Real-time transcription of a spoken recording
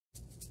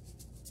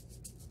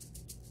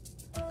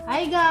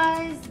Hi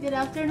guys, good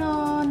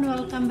afternoon.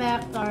 Welcome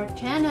back to our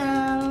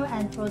channel.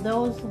 And for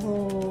those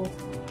who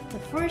the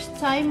first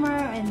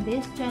timer in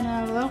this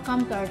channel,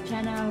 welcome to our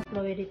channel,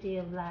 Fluidity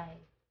of Life.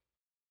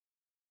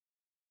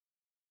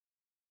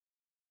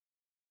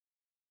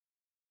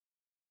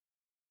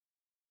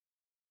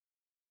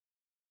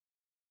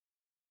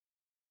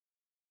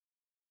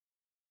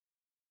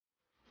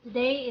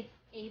 Today it's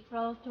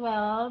April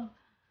 12.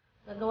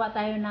 Gagawa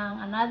tayo ng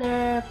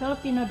another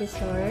Filipino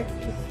dessert.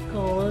 It's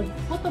called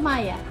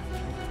putomaya,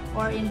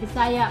 or in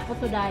Bisaya,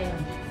 putodayon.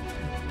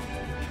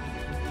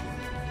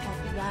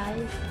 Okay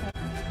guys.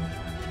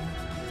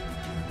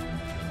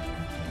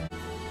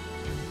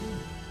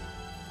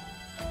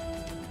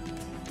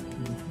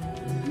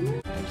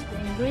 Here's the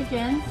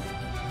ingredients.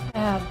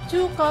 I have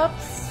 2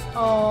 cups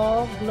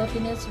of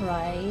glutinous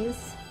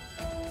rice.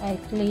 I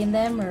clean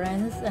them,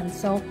 rinse, and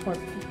soak for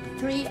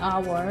 3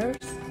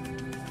 hours.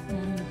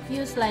 And a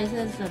few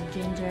slices of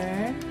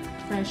ginger,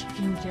 fresh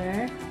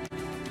ginger.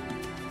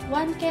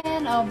 1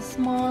 can of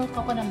small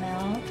coconut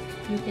milk.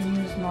 You can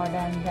use more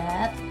than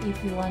that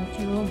if you want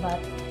to, but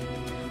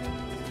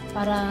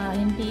para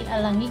hindi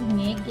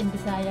alangignig in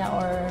Bisaya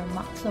or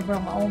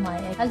sobrang maumay,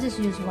 I'll just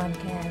use 1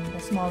 can,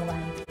 the small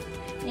one.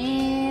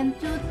 And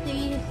 2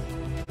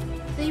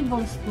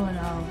 tablespoons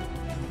of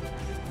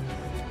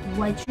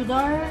white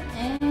sugar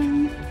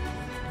and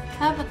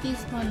half a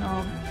teaspoon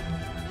of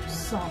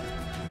salt.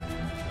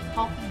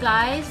 Okay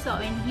guys, so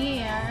in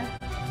here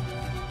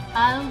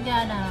I'm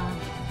gonna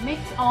mix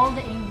all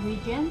the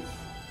ingredients.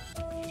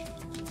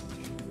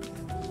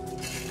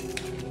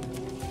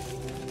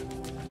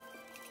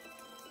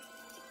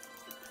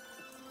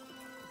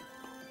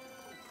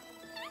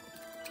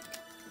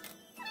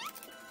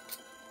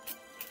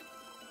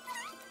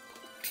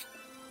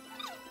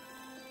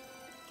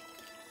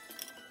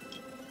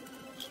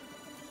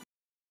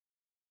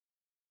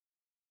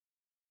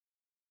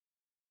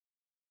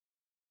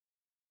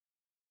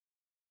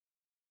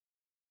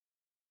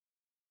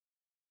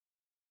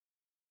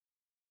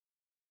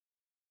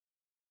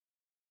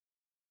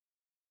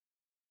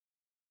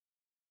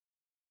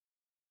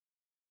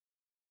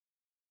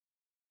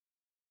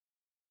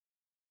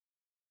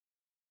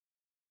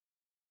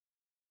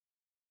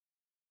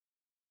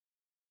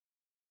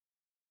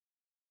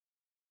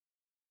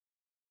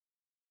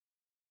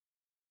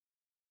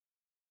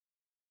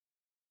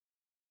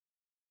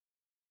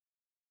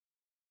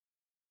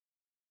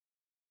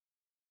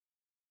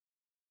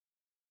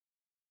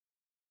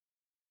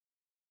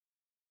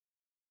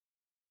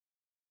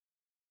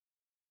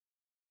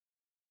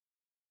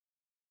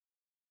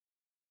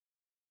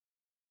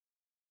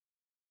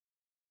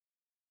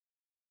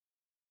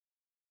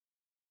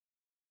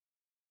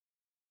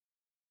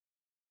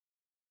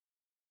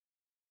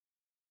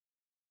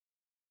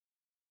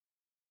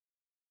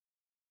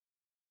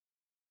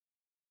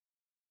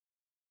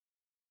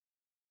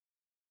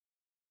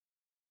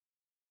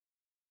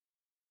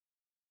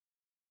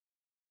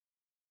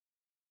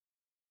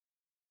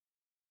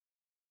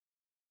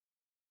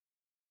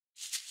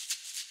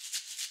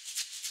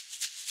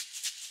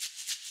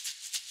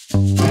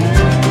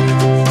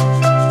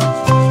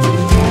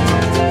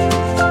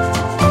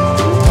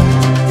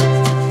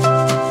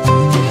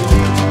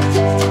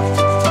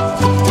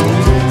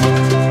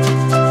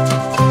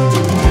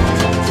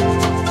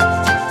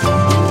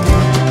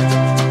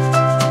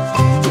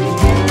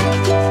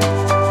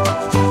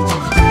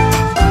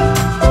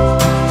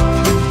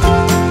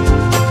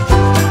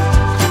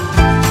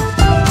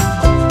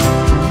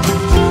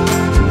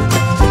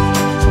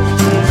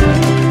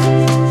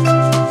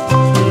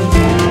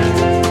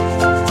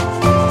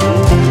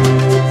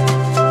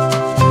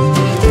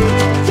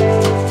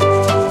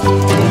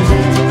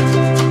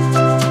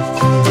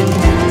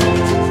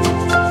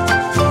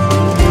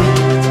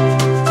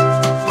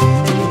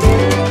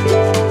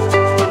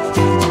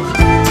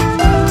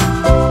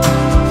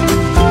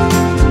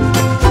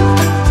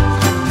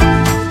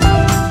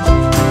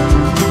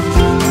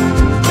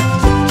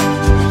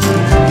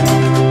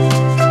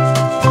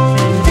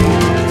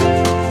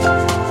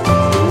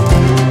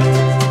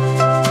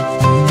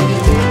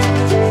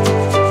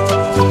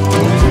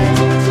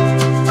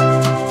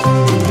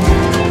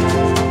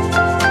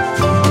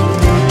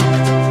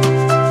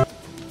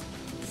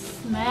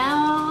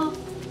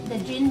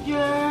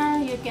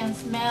 You can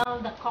smell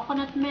the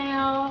coconut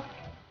milk,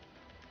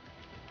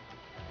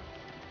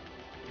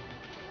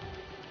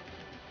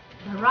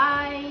 the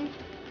rice.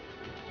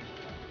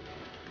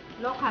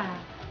 Look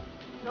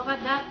at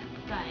that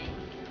guys.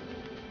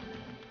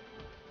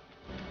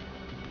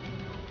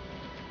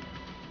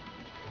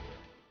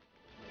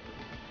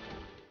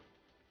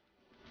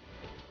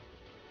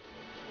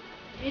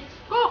 It's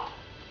cooked.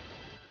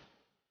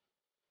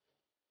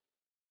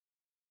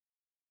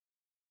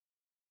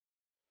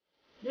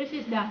 This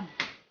is done.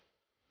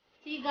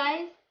 See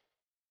guys,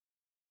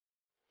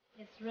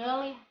 it's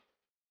really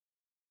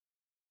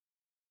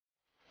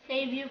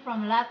save you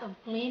from a lot of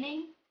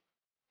cleaning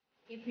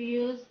if you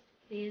use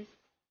this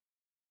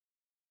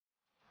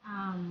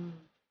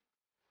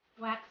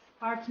wax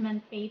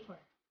parchment paper.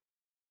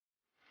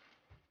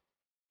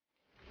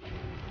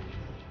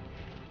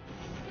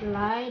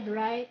 Slide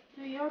right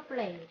to your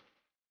plate.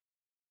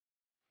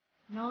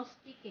 No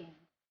sticking.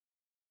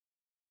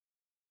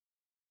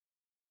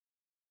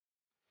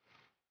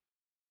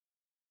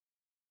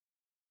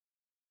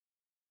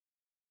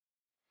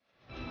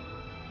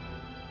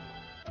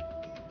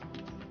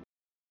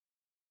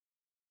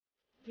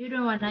 You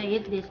don't want to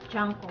eat this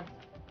chunk of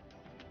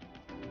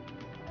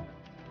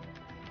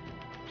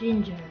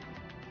ginger.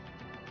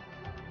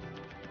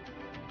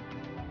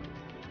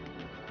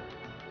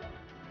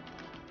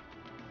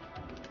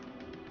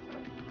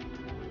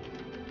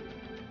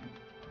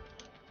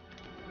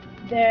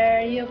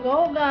 There you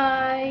go,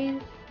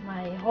 guys.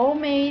 My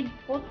homemade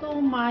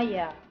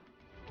putomaya.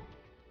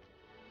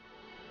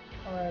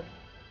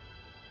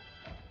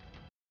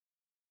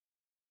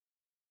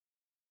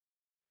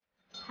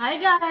 Hi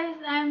guys,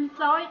 I'm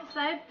so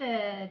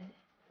excited.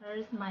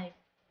 Here's my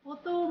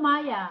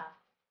putomaya.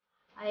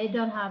 I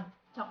don't have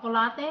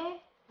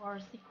chocolate or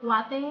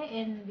sikwate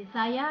in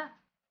Visaya,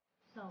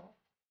 so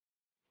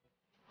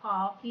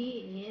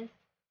coffee is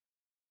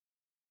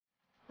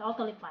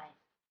totally fine.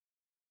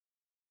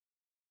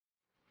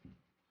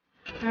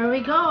 Here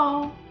we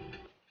go.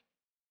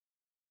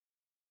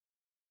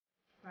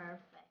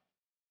 Perfect.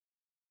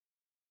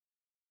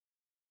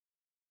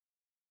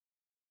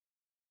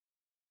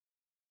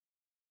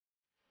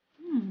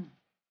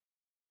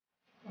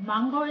 The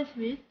mango is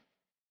sweet,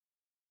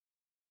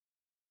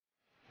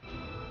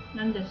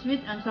 and the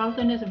sweet and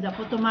saltiness of the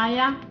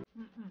putomaya.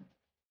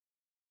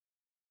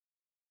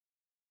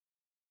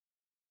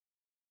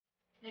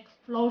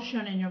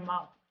 Explosion in your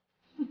mouth.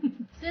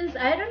 Since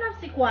I don't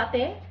have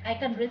sikwate, I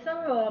can drizzle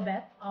a little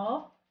bit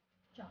of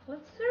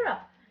chocolate syrup.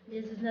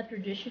 This is not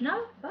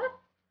traditional, but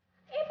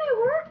it may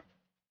work.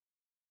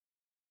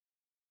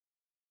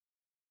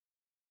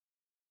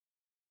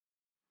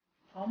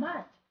 How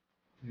much?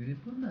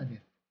 Beautiful, Nadia.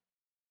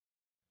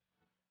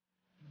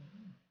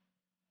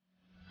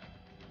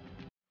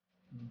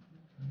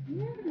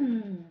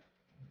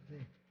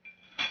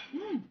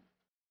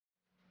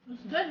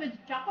 It's good with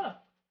chocolate.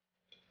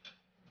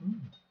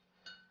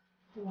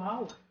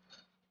 Wow.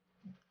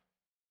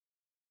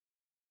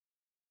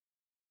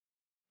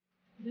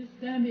 This is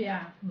gonna be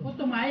a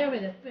putomaya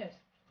with a twist.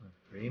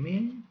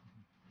 Creamy,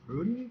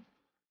 fruity,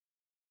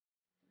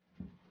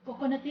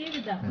 Coconutty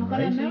with the and coconut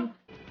racy. milk.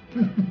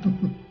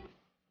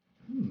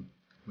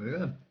 Very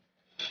good.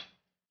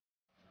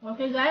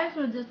 Okay guys,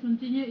 we'll just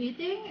continue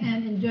eating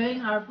and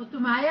enjoying our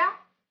putomaya.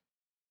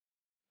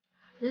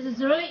 This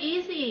is really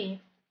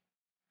easy.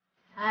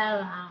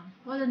 I'll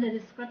put in the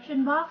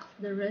description box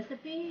the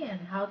recipe and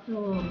how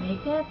to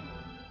make it.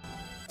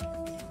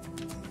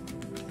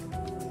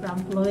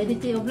 From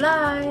Fluidity of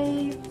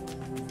Life.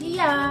 See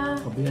ya!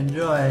 Hope you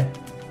enjoy.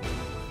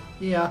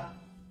 See ya.